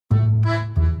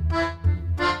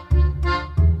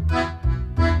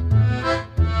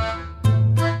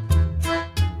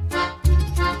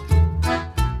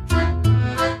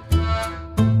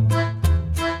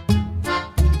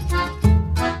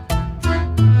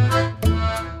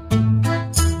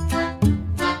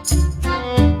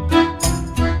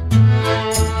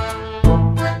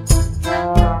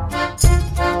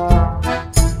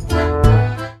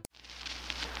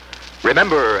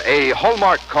Remember, a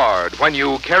Hallmark card when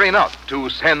you care enough to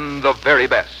send the very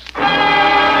best.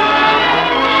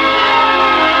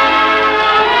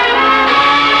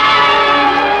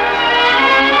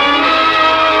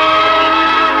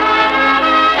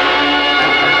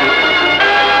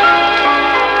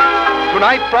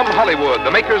 Tonight from Hollywood,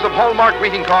 the makers of Hallmark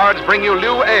greeting cards bring you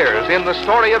Lew Ayres in The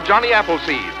Story of Johnny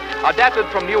Appleseed, adapted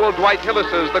from Newell Dwight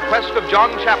Hillis's The Quest of John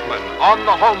Chapman on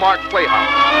the Hallmark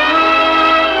Playhouse.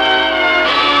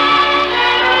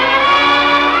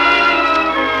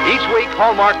 Each week,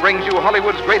 Hallmark brings you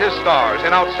Hollywood's greatest stars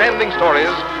in outstanding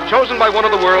stories chosen by one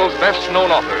of the world's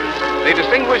best-known authors, the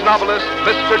distinguished novelist,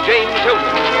 Mr. James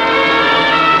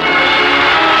Hilton.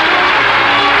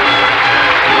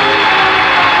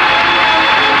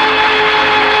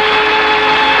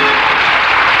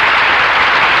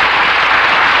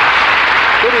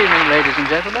 Good evening, ladies and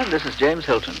gentlemen. This is James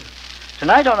Hilton.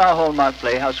 Tonight on our Hallmark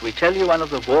Playhouse, we tell you one of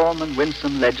the warm and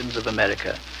winsome legends of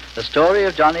America, the story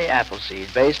of Johnny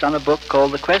Appleseed, based on a book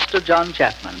called The Quest of John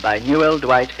Chapman by Newell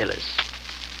Dwight Hillis.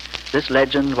 This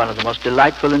legend, one of the most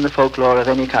delightful in the folklore of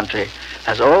any country,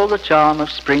 has all the charm of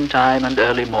springtime and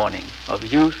early morning,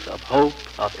 of youth, of hope,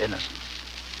 of innocence.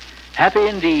 Happy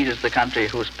indeed is the country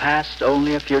whose past,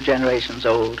 only a few generations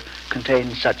old,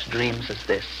 contains such dreams as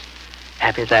this.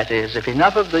 Happy, that is, if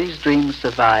enough of these dreams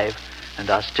survive and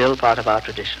are still part of our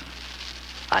tradition.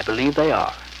 I believe they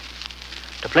are.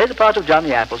 To play the part of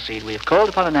Johnny Appleseed, we have called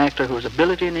upon an actor whose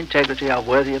ability and integrity are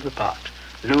worthy of the part,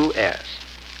 Lew Ayres.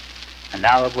 And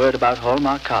now a word about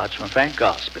Hallmark cards from Frank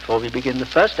Goss before we begin the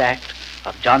first act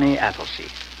of Johnny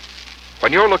Appleseed.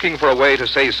 When you're looking for a way to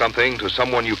say something to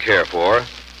someone you care for,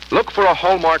 look for a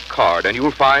Hallmark card and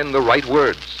you'll find the right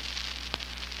words.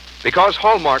 Because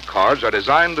Hallmark cards are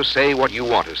designed to say what you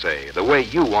want to say, the way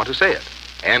you want to say it,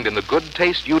 and in the good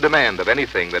taste you demand of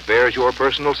anything that bears your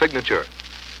personal signature.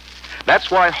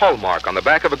 That's why Hallmark on the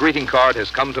back of a greeting card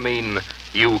has come to mean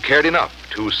you cared enough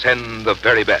to send the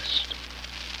very best.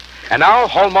 And now,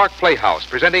 Hallmark Playhouse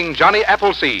presenting Johnny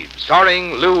Appleseed,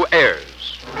 starring Lew Ayres.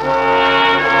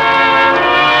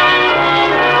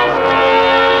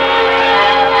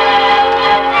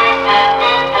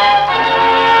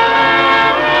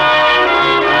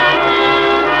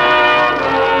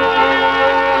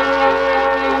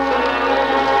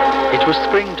 It was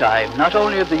springtime, not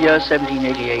only of the year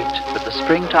 1788, but the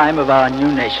springtime of our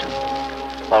new nation.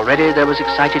 Already there was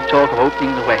excited talk of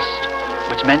opening the West,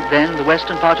 which meant then the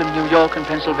western part of New York and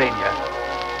Pennsylvania.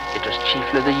 It was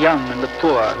chiefly the young and the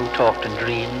poor who talked and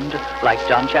dreamed, like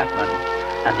John Chapman,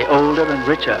 and the older and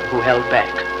richer who held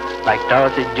back, like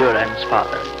Dorothy Durand's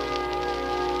father.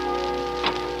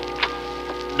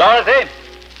 Dorothy!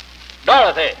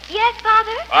 Dorothy! Yes,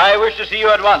 Father? I wish to see you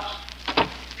at once.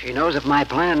 She knows of my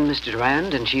plan, Mr.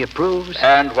 Durand, and she approves.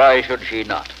 And why should she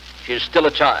not? She's still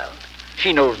a child.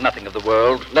 She knows nothing of the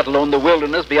world, let alone the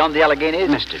wilderness beyond the Alleghenies.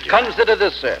 Mr. Durand. Consider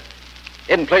this, sir.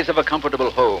 In place of a comfortable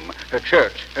home, her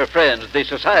church, her friends, the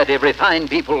society of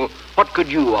refined people, what could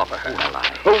you offer her?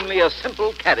 Well, Only a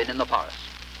simple cabin in the forest.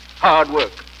 Hard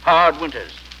work, hard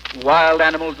winters, wild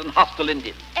animals and hostile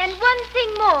Indians. And one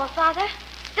thing more, Father.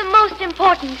 The most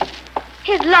important.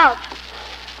 His love.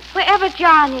 Wherever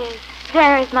John is,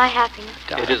 there is my happiness.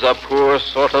 It is a poor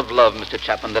sort of love, Mr.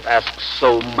 Chapman, that asks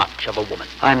so much of a woman.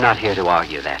 I'm not here to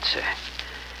argue that, sir.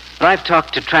 But I've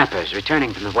talked to trappers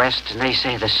returning from the west, and they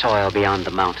say the soil beyond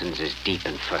the mountains is deep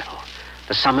and fertile.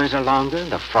 The summers are longer,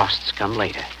 the frosts come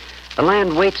later. The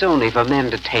land waits only for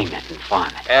men to tame it and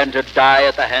farm it. And to die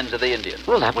at the hands of the Indians.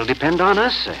 Well, that will depend on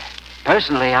us, sir.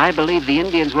 Personally, I believe the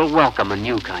Indians will welcome a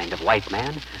new kind of white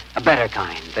man, a better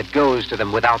kind that goes to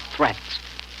them without threats,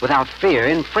 without fear,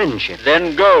 in friendship.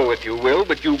 Then go, if you will,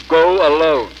 but you go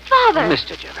alone. Father!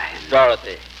 Mr. Durand.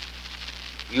 Dorothy,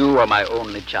 you are my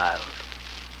only child,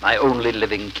 my only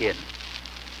living kin.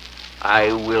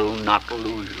 I will not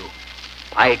lose you.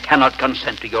 I cannot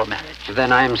consent to your marriage.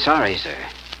 Then I'm sorry, sir.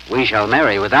 We shall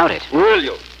marry without it. Will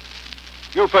you?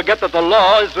 You forget that the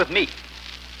law is with me.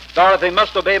 Dorothy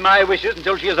must obey my wishes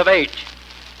until she is of age.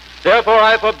 Therefore,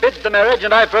 I forbid the marriage,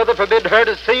 and I further forbid her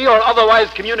to see or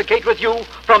otherwise communicate with you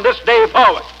from this day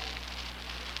forward.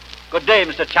 Good day,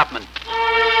 Mr. Chapman.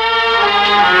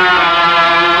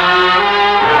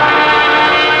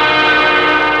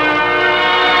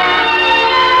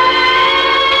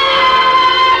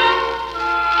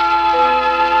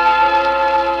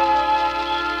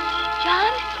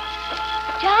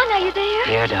 John, are you there?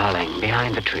 Here, darling,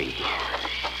 behind the tree.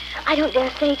 I don't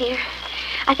dare stay, dear.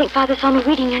 I think Father saw me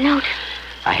reading your note.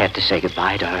 I had to say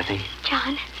goodbye, Dorothy.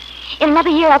 John, in another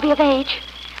year I'll be of age.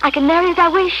 I can marry as I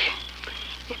wish.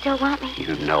 You still want me?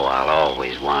 You know I'll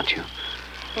always want you.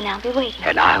 Then I'll be waiting.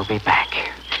 And I'll be back.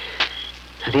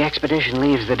 The expedition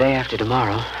leaves the day after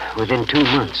tomorrow. Within 2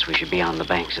 months, we should be on the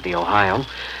banks of the Ohio.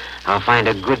 I'll find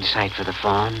a good site for the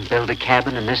farm, build a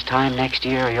cabin, and this time next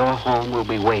year, your home will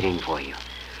be waiting for you.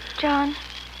 John,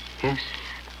 Yes?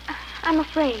 I'm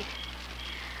afraid.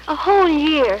 A whole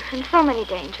year and so many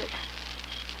dangers.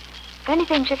 If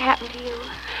anything should happen to you...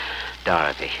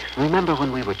 Dorothy, remember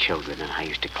when we were children and I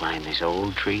used to climb this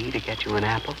old tree to get you an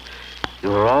apple? You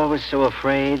were always so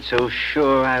afraid, so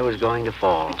sure I was going to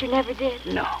fall. But you never did.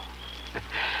 No.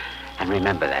 And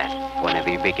remember that whenever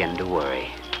you begin to worry.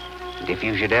 And if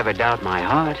you should ever doubt my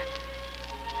heart,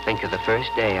 think of the first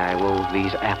day I wove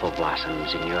these apple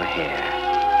blossoms in your hair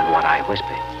and what I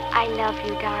whispered. I love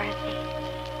you, Dorothy.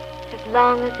 As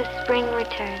long as the spring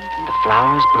returns. And the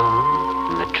flowers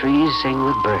bloom and the trees sing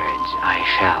with birds, I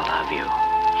shall love you.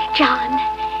 John,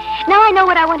 now I know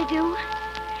what I want to do.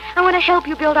 I want to help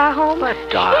you build our home. But,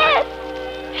 darling... Yes,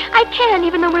 I can,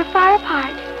 even though we're far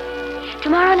apart.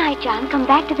 Tomorrow night, John, come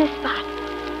back to this spot.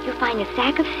 You'll find a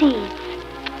sack of seeds.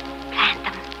 Plant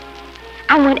them.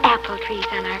 I want apple trees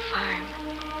on our farm.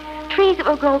 Trees that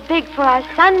will grow big for our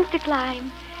sons to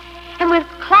climb. And with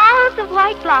clouds of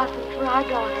white blossoms for our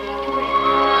daughters to wear.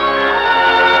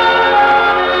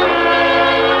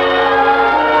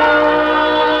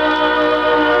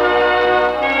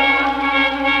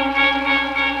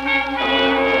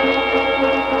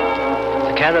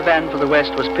 The caravan for the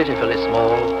West was pitifully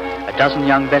small. A dozen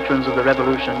young veterans of the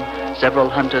Revolution, several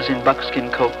hunters in buckskin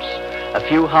coats, a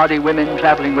few hardy women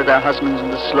traveling with their husbands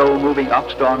in the slow-moving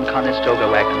ox-drawn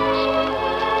Conestoga wagons.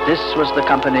 This was the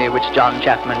company which John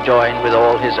Chapman joined with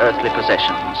all his earthly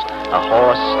possessions. A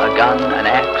horse, a gun, an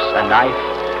axe, a knife,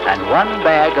 and one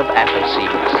bag of apple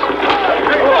seeds.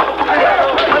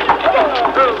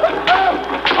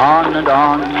 On and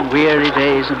on, weary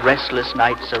days and restless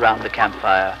nights around the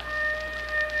campfire.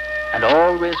 And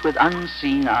always with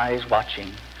unseen eyes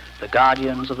watching, the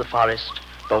guardians of the forest,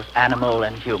 both animal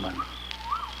and human.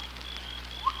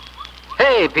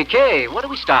 Hey, Piquet, what are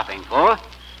we stopping for?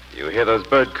 You hear those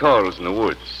bird calls in the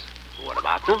woods? What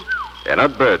about them? They're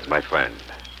not birds, my friend.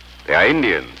 They are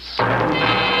Indians.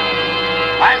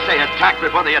 I say attack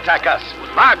before they attack us.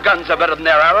 Our guns are better than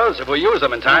their arrows if we use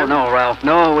them in time. No, Ralph,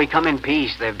 no. We come in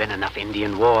peace. There have been enough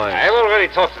Indian wars. I've already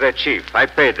talked to their chief. I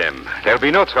paid them. There'll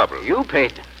be no trouble. You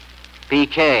paid them?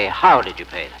 Piquet, how did you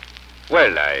pay them?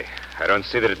 Well, I don't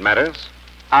see that it matters.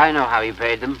 I know how you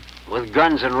paid them. With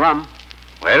guns and rum.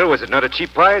 Well, was it not a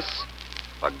cheap price?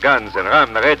 For guns and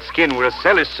rum, the redskin will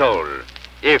sell his soul.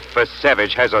 If a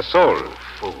savage has a soul. Oh,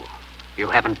 fool. You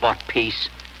haven't bought peace.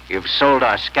 You've sold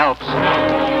our scalps.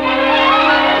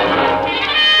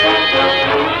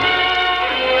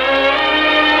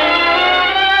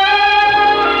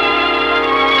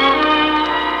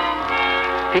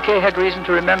 Piquet had reason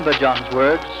to remember John's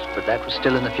words, but that was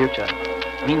still in the future.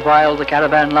 Meanwhile, the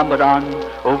caravan lumbered on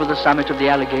over the summit of the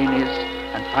Alleghenies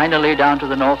and finally down to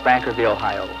the north bank of the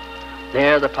Ohio.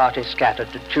 There, the party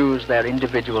scattered to choose their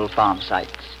individual farm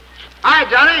sites. Hi,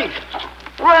 Johnny.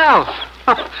 Ralph!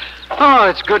 Oh,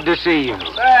 it's good to see you.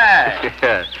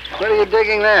 Say, what are you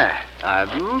digging there?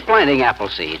 I'm planting apple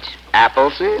seeds.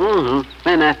 Apple seeds? Mm-hmm.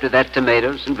 And after that,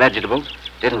 tomatoes and vegetables.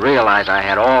 Didn't realize I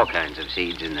had all kinds of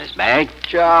seeds in this bag.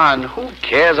 John, who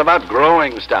cares about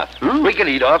growing stuff? We can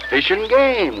eat our fish and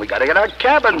game. We gotta get our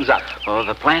cabins up. Oh,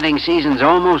 the planting season's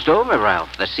almost over,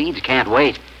 Ralph. The seeds can't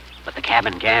wait, but the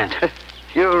cabin can't.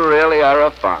 You really are a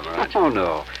farmer, aren't you? Oh,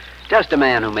 no. Just a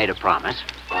man who made a promise.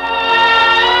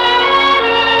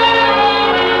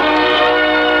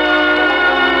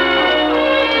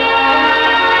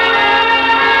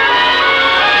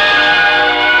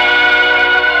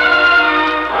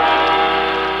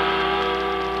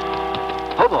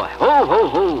 Oh, boy.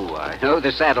 Ho. I know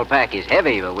the saddle pack is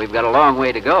heavy, but we've got a long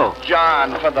way to go.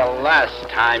 John, for the last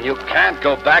time, you can't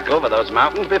go back over those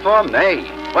mountains before May.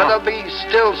 Well, there'll be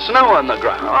still snow on the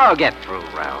ground. Oh, I'll get through,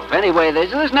 Ralph. Anyway,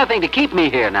 there's nothing to keep me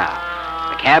here now.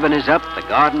 The cabin is up, the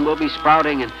garden will be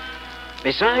sprouting, and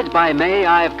besides, by May,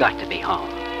 I've got to be home.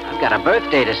 I've got a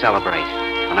birthday to celebrate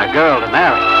and a girl to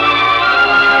marry.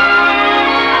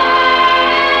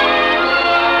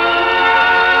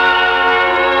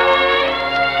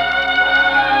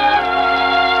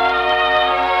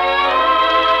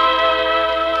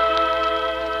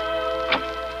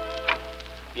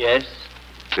 Yes?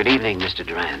 Good evening, Mr.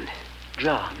 Durand.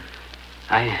 John.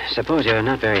 I suppose you're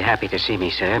not very happy to see me,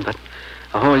 sir, but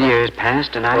a whole year has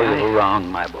passed, and You're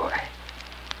wrong, my boy.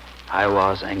 I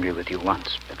was angry with you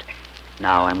once, but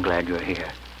now I'm glad you're here.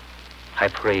 I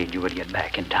prayed you would get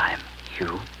back in time.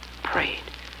 You prayed?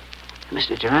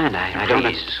 Mr. Durand, I don't...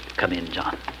 Please, come in,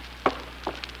 John.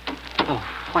 Oh,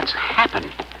 What's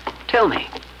happened? Tell me.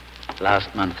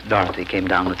 Last month, Dorothy came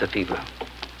down with a fever.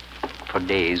 For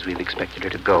days, we've expected her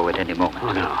to go at any moment.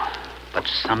 Oh, no. But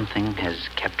something has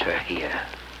kept her here.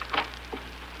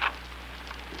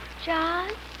 John?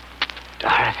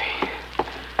 Dorothy.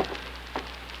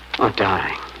 Oh,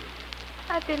 darling.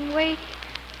 I've been waiting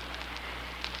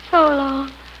so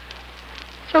long.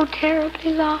 So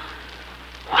terribly long.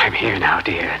 Oh, I'm here now,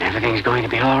 dear, and everything's going to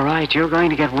be all right. You're going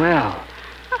to get well.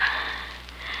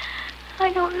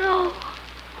 I don't know.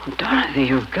 Oh, Dorothy,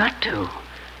 you've got to.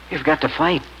 You've got to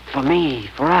fight for me,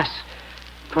 for us,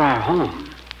 for our home.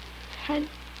 And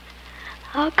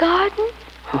our garden?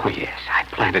 Oh, yes, I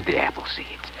planted the apple seeds.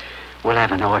 We'll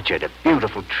have an orchard of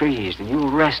beautiful trees, and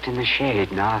you'll rest in the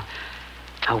shade. Now,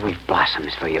 we've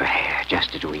blossoms for your hair,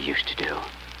 just as we used to do.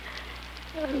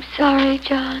 I'm sorry,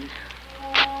 John.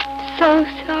 So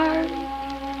sorry.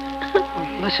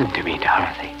 Listen to me,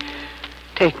 Dorothy.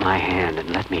 Take my hand and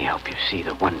let me help you see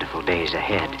the wonderful days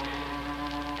ahead.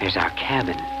 There's our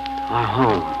cabin, our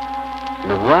home, and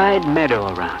the wide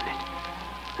meadow around it.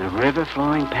 The river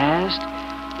flowing past,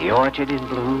 the orchard in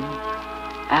bloom,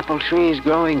 apple trees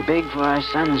growing big for our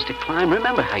sons to climb.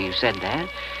 Remember how you said that?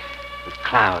 With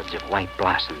clouds of white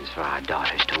blossoms for our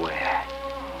daughters to wear.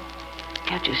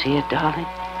 Can't you see it, darling?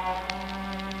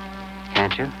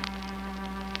 Can't you?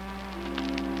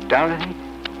 Dorothy?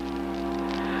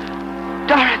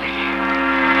 Dorothy!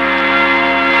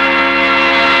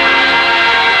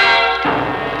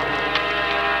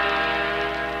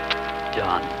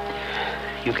 John,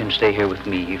 you can stay here with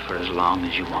me for as long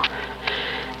as you want.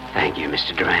 Thank you,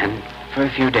 Mr. Duran. For a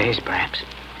few days, perhaps.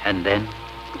 And then?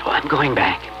 Oh, I'm going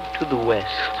back. To the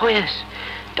west. Oh, yes.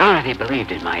 Dorothy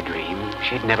believed in my dream.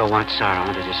 She'd never want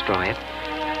sorrow to destroy it.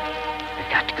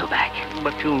 I've got to go back.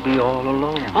 But you'll be all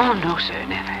alone. Oh, no, sir,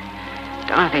 never.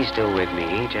 Dorothy's still with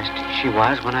me, just as she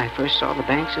was when I first saw the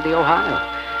banks of the Ohio,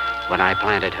 when I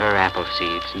planted her apple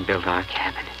seeds and built our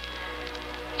cabin.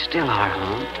 It's still our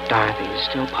home. Dorothy is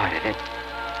still part of it,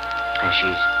 as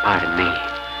she's part of me.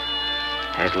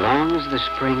 As long as the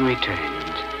spring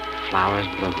returns, flowers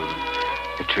bloom,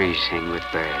 the trees sing with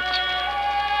birds,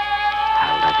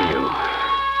 I'll love you,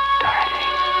 Dorothy.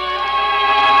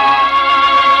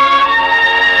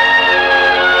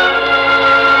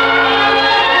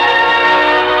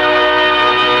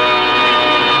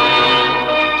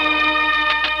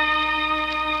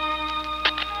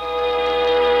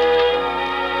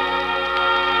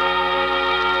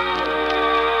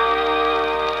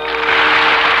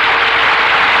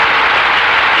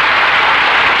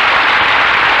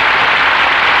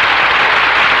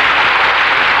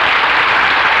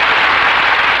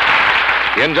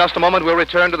 In just a moment, we'll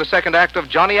return to the second act of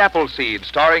Johnny Appleseed,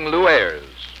 starring Lew Ayres.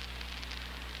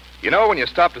 You know, when you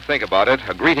stop to think about it,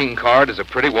 a greeting card is a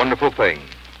pretty wonderful thing,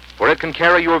 for it can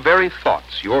carry your very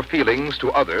thoughts, your feelings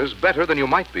to others better than you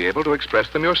might be able to express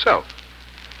them yourself.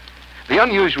 The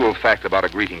unusual fact about a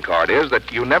greeting card is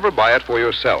that you never buy it for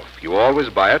yourself. You always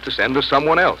buy it to send to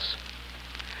someone else.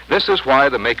 This is why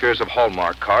the makers of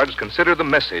Hallmark cards consider the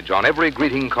message on every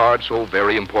greeting card so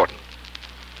very important.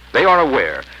 They are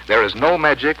aware there is no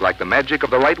magic like the magic of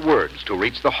the right words to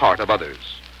reach the heart of others.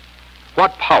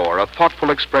 What power a thoughtful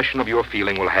expression of your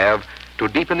feeling will have to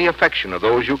deepen the affection of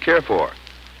those you care for,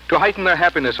 to heighten their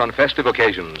happiness on festive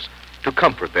occasions, to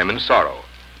comfort them in sorrow,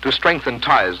 to strengthen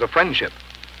ties of friendship.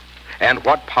 And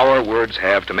what power words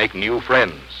have to make new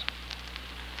friends.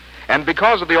 And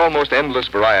because of the almost endless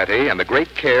variety and the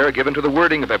great care given to the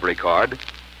wording of every card,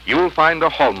 you'll find a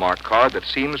Hallmark card that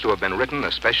seems to have been written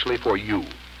especially for you.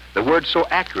 The words so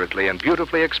accurately and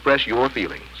beautifully express your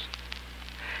feelings.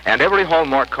 And every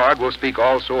Hallmark card will speak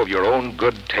also of your own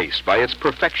good taste by its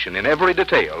perfection in every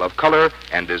detail of color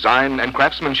and design and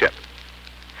craftsmanship.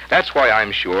 That's why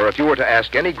I'm sure if you were to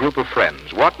ask any group of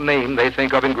friends what name they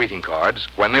think of in greeting cards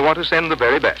when they want to send the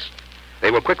very best, they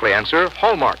will quickly answer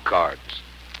Hallmark cards.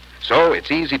 So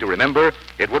it's easy to remember,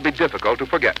 it would be difficult to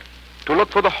forget, to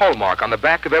look for the Hallmark on the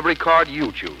back of every card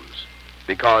you choose,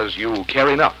 because you care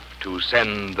enough to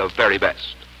send the very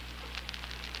best.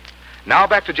 Now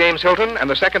back to James Hilton and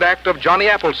the second act of Johnny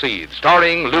Appleseed,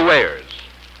 starring Lew Ayres.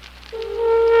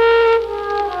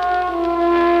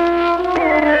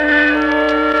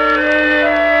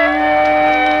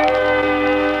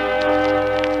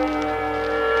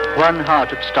 One heart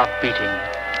had stopped beating,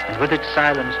 and with its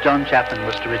silence, John Chapman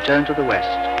was to return to the West.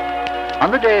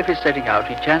 On the day of his setting out,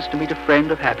 he chanced to meet a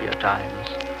friend of happier times,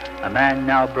 a man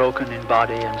now broken in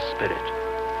body and spirit.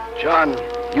 John,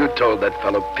 you told that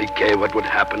fellow Piquet what would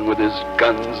happen with his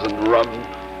guns and rum.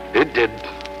 It did.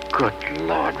 Good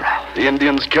Lord, Ralph. The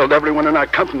Indians killed everyone in our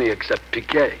company except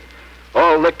Piquet.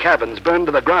 All the cabins burned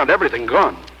to the ground, everything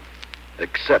gone.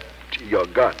 Except your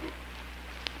garden.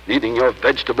 Eating your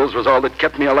vegetables was all that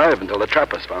kept me alive until the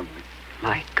trappers found me.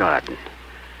 My garden.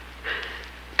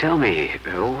 Tell me,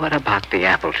 what about the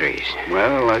apple trees?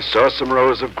 Well, I saw some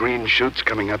rows of green shoots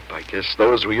coming up. I guess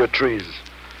those were your trees.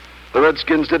 The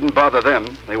Redskins didn't bother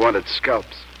them. They wanted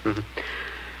scalps. Well,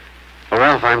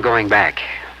 Ralph, I'm going back.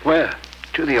 Where?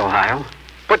 To the Ohio.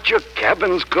 But your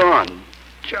cabin's gone.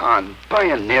 John,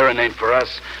 pioneering ain't for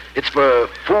us. It's for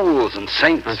fools and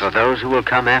saints. And for those who will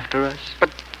come after us?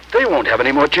 But they won't have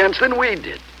any more chance than we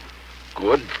did.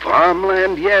 Good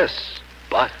farmland, yes.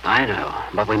 But I know,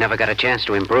 but we never got a chance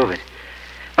to improve it.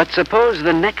 But suppose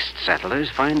the next settlers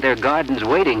find their gardens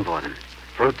waiting for them.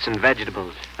 Fruits and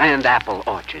vegetables, and apple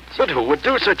orchards. But who would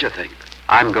do such a thing?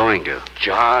 I'm going to.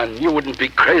 John, you wouldn't be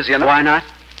crazy enough. Why not?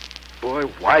 Boy,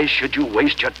 why should you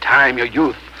waste your time, your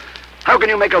youth? How can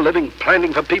you make a living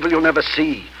planting for people you'll never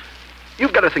see?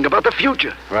 You've got to think about the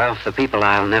future. Ralph, the people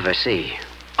I'll never see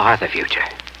are the future.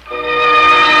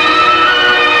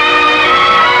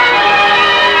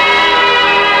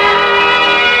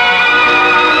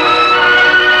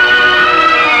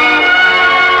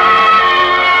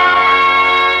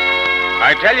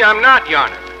 I tell you, I'm not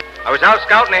yawning. I was out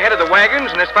scouting ahead of the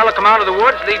wagons, and this fellow come out of the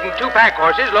woods leading 2 pack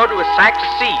horses loaded with sacks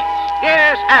of seeds.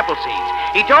 Yes, apple seeds.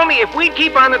 He told me if we'd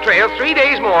keep on the trail 3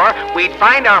 days more, we'd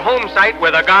find our home site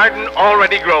with a garden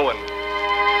already growing.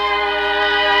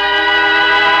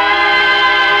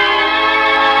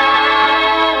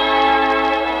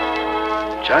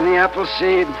 Johnny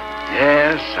Appleseed?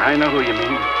 Yes, I know who you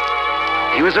mean.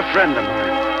 He was a friend of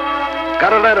mine.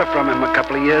 Got a letter from him a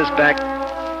couple of years back.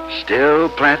 Still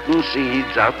planting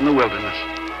seeds out in the wilderness.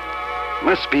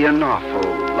 Must be an awful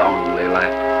lonely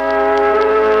life.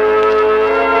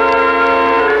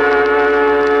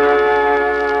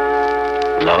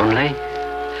 Lonely?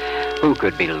 Who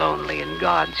could be lonely in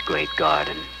God's great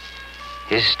garden?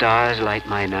 His stars light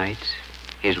my nights.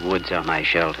 His woods are my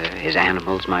shelter. His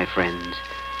animals my friends.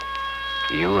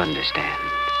 You understand,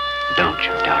 don't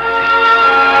you, Dorothy?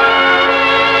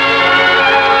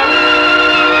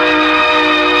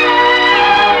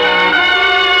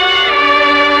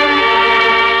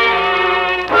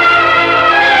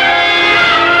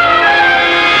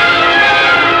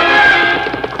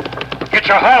 Get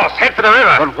your horse. Head for the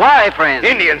river. But why, friend?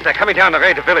 Indians, they're coming down the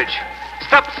Raider village.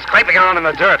 Stop scraping around in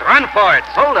the dirt. Run for it.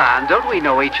 Hold on, don't we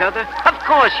know each other? Of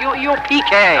course, you're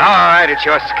PK. All right, it's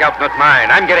your scalp, not mine.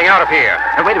 I'm getting out of here.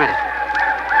 Wait a minute.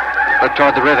 Look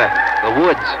toward the river, the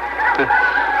woods.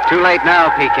 Too late now,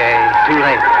 PK. Too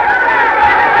late.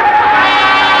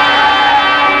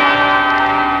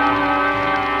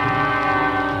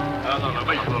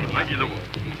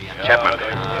 Chapman,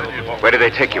 where did they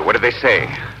take you? What did they say?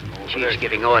 Chief's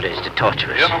giving orders to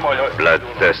torture us.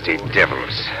 Bloodthirsty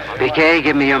devils. PK,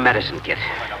 give me your medicine kit.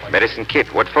 Medicine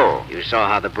kit? What for? You saw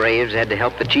how the braves had to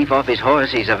help the chief off his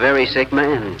horse. He's a very sick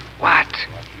man. What?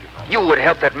 You would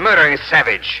help that murdering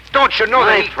savage. Don't you know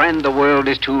My that friend, the world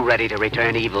is too ready to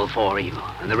return evil for evil.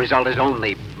 And the result is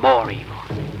only more evil.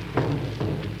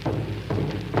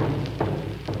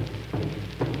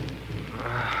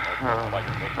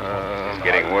 It's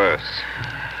getting worse.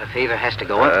 The fever has to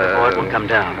go up before it will come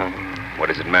down. What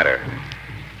does it matter?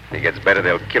 If he gets better,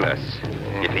 they'll kill us.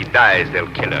 If he dies, they'll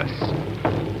kill us.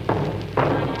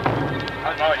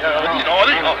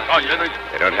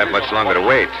 They don't have much longer to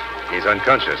wait. He's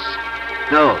unconscious.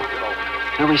 No.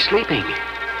 No, he's sleeping.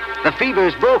 The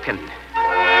fever's broken.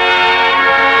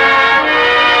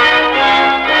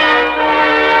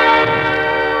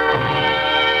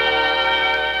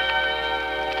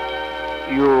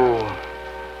 You,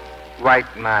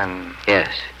 white man. Yes.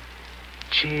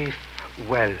 Chief,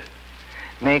 well,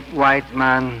 make white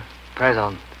man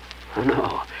present. Oh,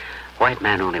 no. White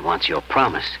man only wants your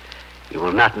promise. You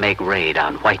will not make raid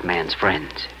on white man's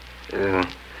friends.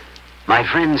 My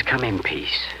friends come in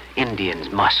peace. Indians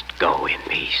must go in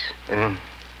peace.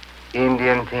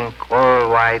 Indian think all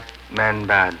white men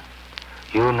bad.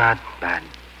 You not bad.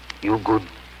 You good.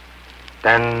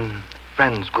 Then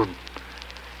friends good.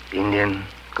 Indian,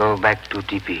 go back to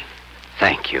teepee.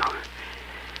 Thank you.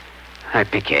 Hi,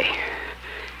 PK.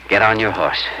 Get on your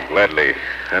horse. Gladly.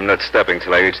 I'm not stopping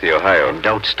till I reach the Ohio. And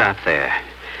don't stop there.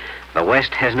 The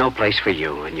West has no place for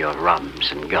you and your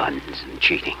rums and guns and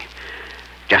cheating.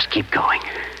 Just keep going.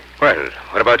 Well,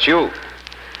 what about you?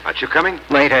 Aren't you coming?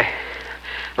 Later.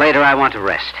 Later, I want to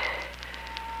rest.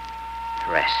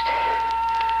 Rest.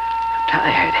 I'm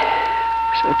tired.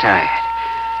 So tired.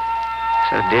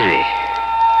 So dizzy.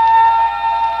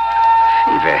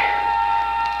 Fever.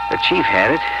 The chief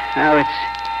had it. Now it's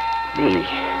me.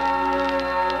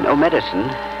 No medicine.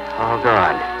 all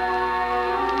gone.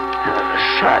 The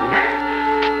sun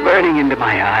burning into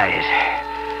my eyes,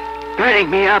 burning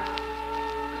me up.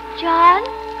 John?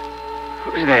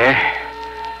 Who's there?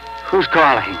 Who's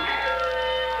calling?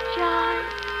 John.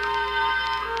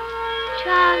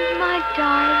 John, my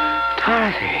darling.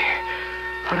 Dorothy.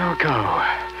 Oh, don't go.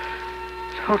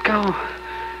 Don't go.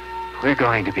 We're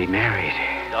going to be married.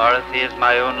 Dorothy is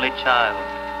my only child.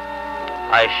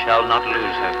 I shall not lose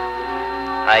her.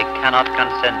 I cannot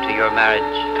consent to your marriage.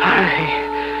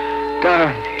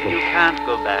 Dorothy. You can't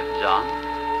go back, John.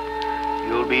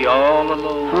 You'll be all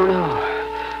alone. Oh, no.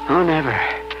 Oh, never.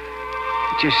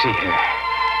 Did you see her?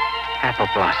 Apple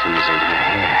blossoms in her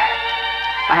hair.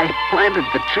 I planted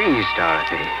the trees,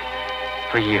 Dorothy,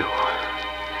 for you.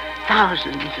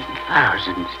 Thousands and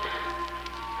thousands.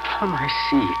 Oh, my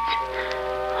seeds.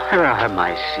 Where are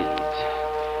my seeds?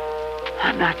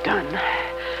 I'm not done.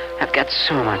 I've got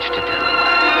so much to do.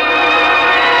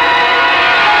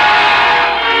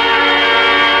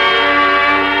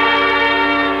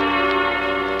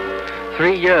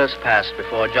 3 years passed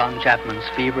before John Chapman's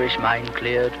feverish mind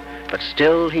cleared, but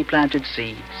still he planted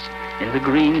seeds in the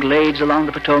green glades along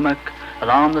the Potomac,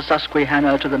 along the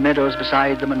Susquehanna to the meadows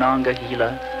beside the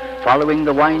Monongahela, following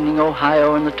the winding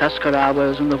Ohio and the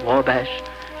Tuscarawas and the Wabash,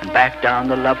 and back down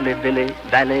the lovely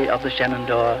valley of the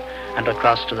Shenandoah and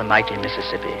across to the mighty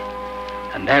Mississippi.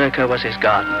 America was his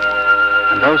garden,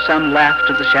 and though some laughed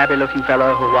at the shabby-looking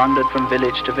fellow who wandered from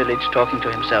village to village talking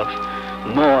to himself,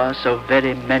 more, so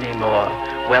very many more,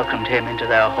 welcomed him into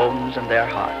their homes and their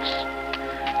hearts.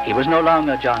 He was no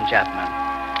longer John Chapman.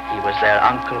 He was their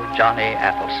Uncle Johnny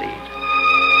Appleseed.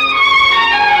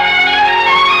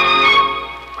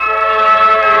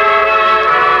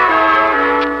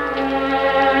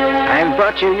 I've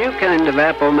brought you a new kind of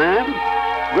apple, ma'am.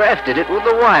 Grafted it with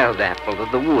the wild apple of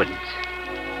the woods.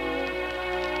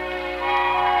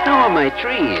 How are my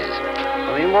trees?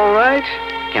 Are they all right?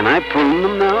 Can I prune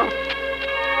them now?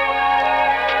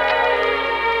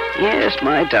 Yes,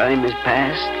 my time is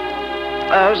past.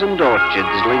 1,000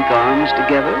 orchards link arms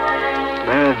together.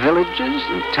 There are villages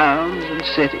and towns and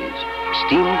cities,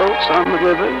 steamboats on the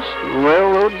rivers, and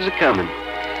railroads are coming.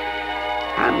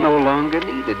 I'm no longer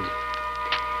needed.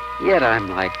 Yet I'm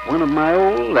like one of my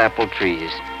old apple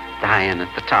trees, dying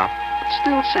at the top, but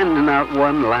still sending out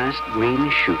one last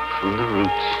green shoot from the roots.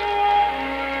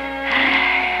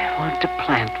 I want to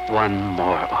plant one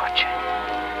more orchard,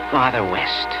 farther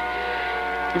west,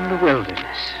 in the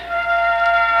wilderness.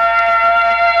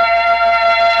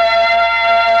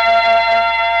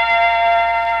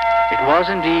 It was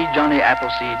indeed Johnny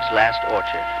Appleseed's last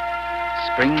orchard.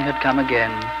 Spring had come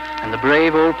again, and the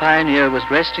brave old pioneer was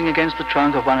resting against the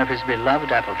trunk of one of his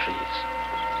beloved apple trees.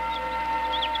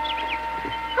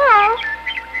 Hello.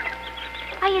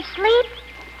 Are you asleep?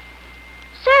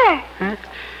 Sir. Huh?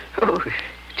 Oh,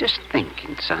 just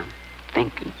thinking, son.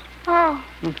 Thinking. Oh.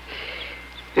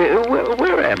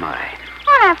 Where am I?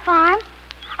 On our farm.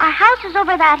 Our house is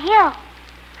over that hill.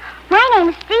 My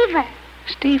name's Stephen.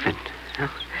 Stephen. Oh,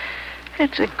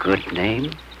 that's a good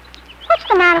name. What's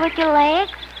the matter with your leg?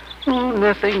 Oh,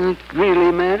 nothing that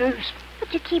really matters.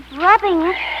 But you keep rubbing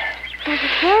it. Does it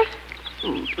hurt?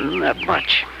 Not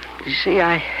much. You see,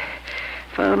 I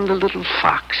found a little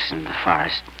fox in the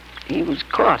forest. He was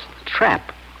caught in a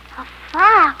trap. A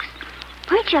fox?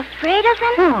 Weren't you afraid of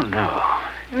him? Oh, no.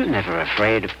 You're never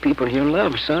afraid of people you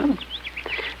love, son.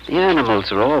 The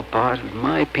animals are all part of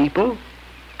my people.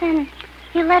 Then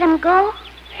you let him go?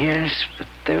 Yes, but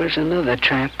there was another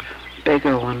trap,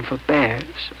 bigger one for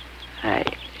bears. I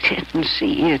didn't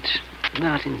see it,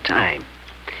 not in time.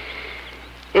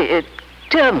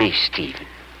 Tell me, Stephen,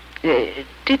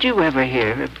 did you ever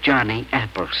hear of Johnny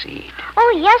Appleseed?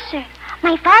 Oh, yes, sir.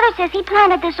 My father says he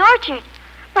planted this orchard.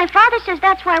 My father says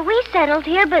that's why we settled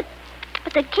here, but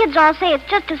the kids all say it's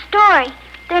just a story.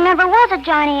 There never was a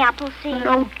Johnny Appleseed.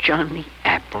 No Johnny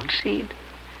Appleseed?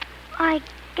 I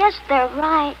guess they're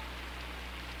right.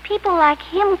 People like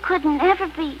him couldn't ever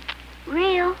be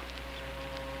real.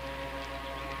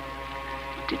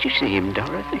 Did you see him,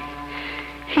 Dorothy?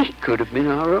 He could have been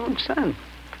our own son.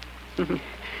 And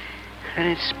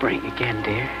it's spring again,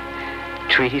 dear.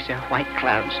 Trees are white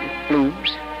clouds and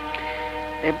blooms.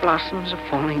 Their blossoms are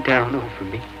falling down over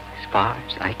me as far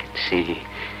as I can see.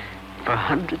 For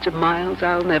hundreds of miles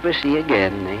I'll never see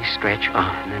again. They stretch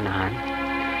on and on.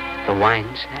 The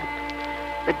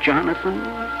Winesap, the Jonathan,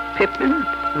 Pippin,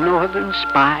 Northern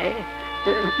Spy,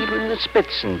 and even the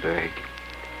Spitzenberg.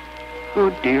 Oh,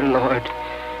 dear Lord,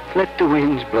 let the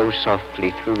winds blow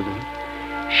softly through them.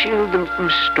 Shield them from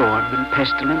storm and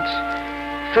pestilence.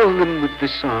 Fill them with the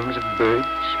songs of birds.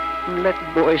 and let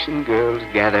boys and girls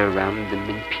gather around them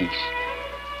in peace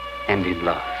and in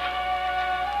love.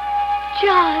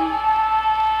 John.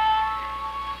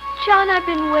 John, I've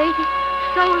been waiting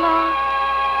so long.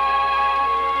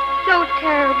 So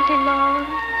terribly long.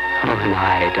 Oh, and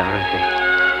I, Dorothy.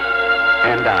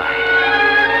 And I.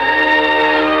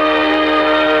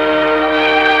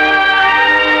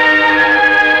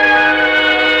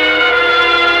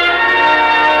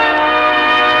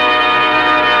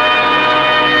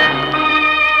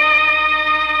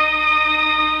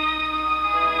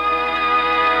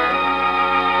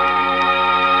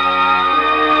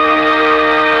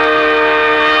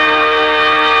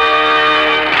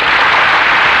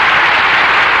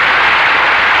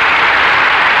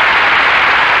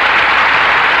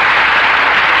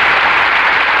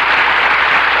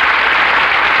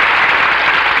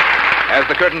 As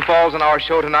the curtain falls on our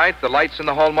show tonight, the lights in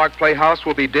the Hallmark Playhouse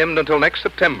will be dimmed until next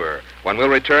September, when we'll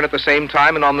return at the same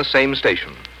time and on the same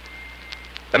station.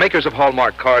 The makers of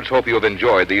Hallmark cards hope you have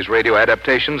enjoyed these radio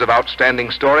adaptations of outstanding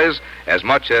stories as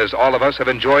much as all of us have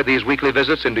enjoyed these weekly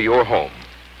visits into your home.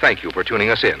 Thank you for tuning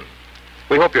us in.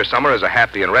 We hope your summer is a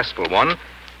happy and restful one,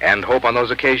 and hope on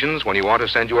those occasions when you want to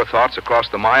send your thoughts across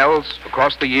the miles,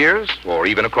 across the years, or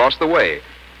even across the way,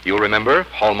 you'll remember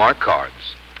Hallmark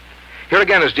cards. Here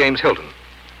again is James Hilton.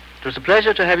 It was a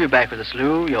pleasure to have you back with us,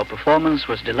 Lew. Your performance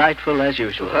was delightful as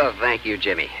usual. Well, thank you,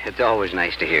 Jimmy. It's always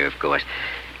nice to hear, of course.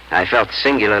 I felt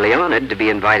singularly honored to be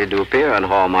invited to appear on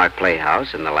Hallmark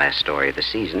Playhouse in the last story of the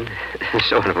season.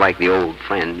 Sort of like the old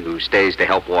friend who stays to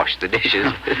help wash the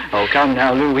dishes. Oh, come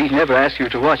now, Lew. We've never asked you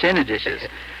to wash any dishes.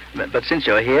 But since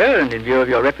you're here, and in view of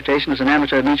your reputation as an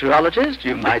amateur meteorologist,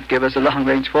 you might give us a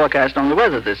long-range forecast on the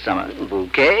weather this summer.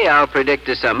 Okay, I'll predict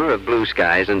a summer of blue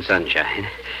skies and sunshine.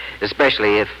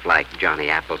 Especially if, like Johnny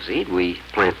Appleseed, we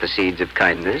plant the seeds of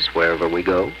kindness wherever we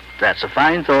go. That's a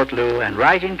fine thought, Lew, and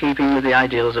right in keeping with the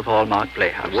ideals of Hallmark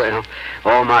Playhouse. Well,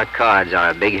 Hallmark cards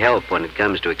are a big help when it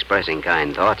comes to expressing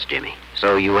kind thoughts, Jimmy.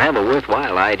 So you have a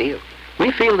worthwhile ideal.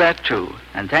 We feel that, too,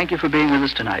 and thank you for being with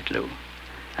us tonight, Lew.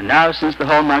 And now, since the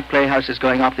Hallmark Playhouse is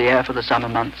going off the air for the summer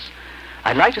months,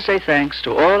 I'd like to say thanks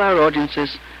to all our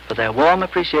audiences for their warm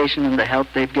appreciation and the help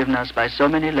they've given us by so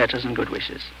many letters and good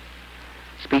wishes.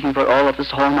 Speaking for all of us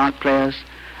Hallmark players,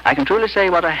 I can truly say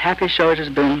what a happy show it has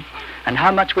been and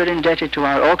how much we're indebted to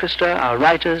our orchestra, our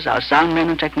writers, our soundmen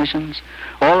and technicians,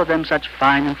 all of them such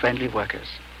fine and friendly workers.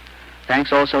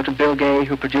 Thanks also to Bill Gay,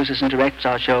 who produces and directs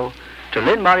our show, to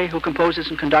Lynn Murray, who composes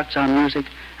and conducts our music,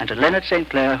 and to Leonard St.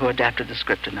 Clair, who adapted the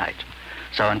script tonight.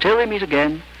 So until we meet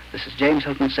again, this is James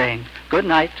Hilton saying good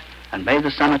night, and may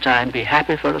the summertime be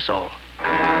happy for us all.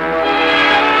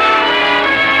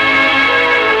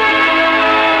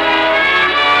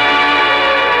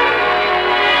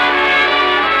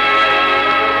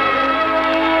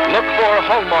 Look for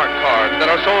Hallmark cards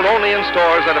that are sold only in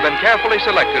stores that have been carefully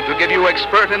selected to give you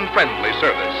expert and friendly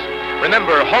service.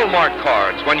 Remember Hallmark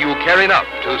cards when you care enough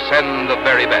to send the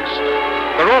very best.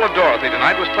 The role of Dorothy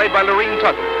tonight was played by Lorene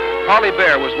Tuttle. Polly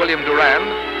Bear was William Durand,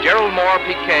 Gerald Moore,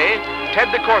 Piquet,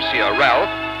 Ted DeCorsia, Ralph,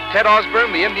 Ted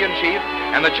Osborne, the Indian chief,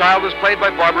 and the child was played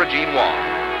by Barbara Jean Wong.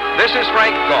 This is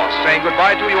Frank Goss saying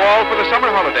goodbye to you all for the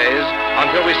summer holidays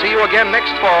until we see you again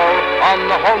next fall on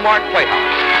the Hallmark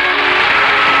Playhouse.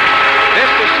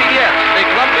 This is CBS, the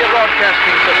Columbia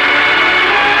Broadcasting System.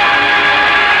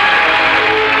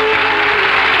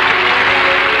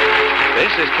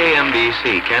 This is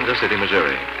KMBC, Kansas City,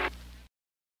 Missouri.